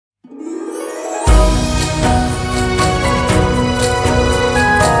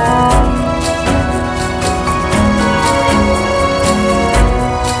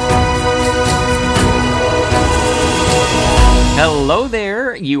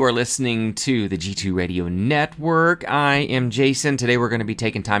You are listening to the G2 Radio Network. I am Jason. Today we're going to be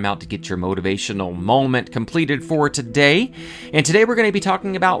taking time out to get your motivational moment completed for today. And today we're going to be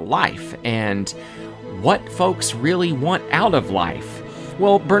talking about life and what folks really want out of life.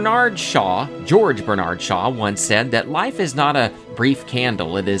 Well, George Bernard Shaw once said that life is not a brief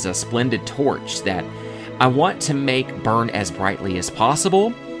candle, it is a splendid torch that I want to make burn as brightly as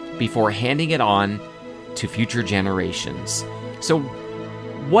possible before handing it on to future generations. So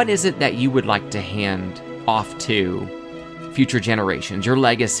what is it that you would like to hand off to future generations, your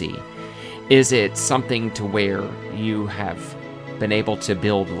legacy? Is it something to where you have been able to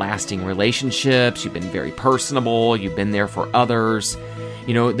build lasting relationships, you've been very personable, you've been there for others?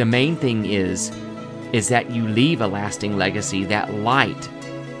 You know, the main thing is that you leave a lasting legacy, that light,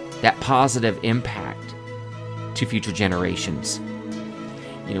 that positive impact to future generations.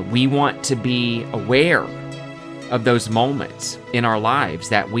 You know, we want to be aware of those moments in our lives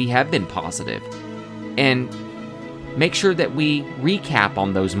that we have been positive and make sure that we recap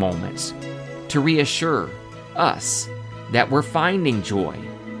on those moments to reassure us that we're finding joy,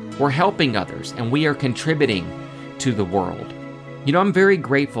 we're helping others, and we are contributing to the world. You know, I'm very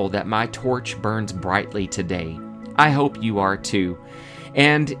grateful that my torch burns brightly today. I hope you are too.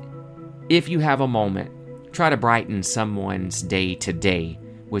 And if you have a moment, try to brighten someone's day today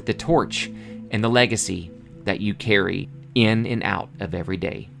with the torch and the legacy that you carry in and out of every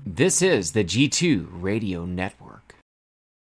day. This is the G2 Radio Network.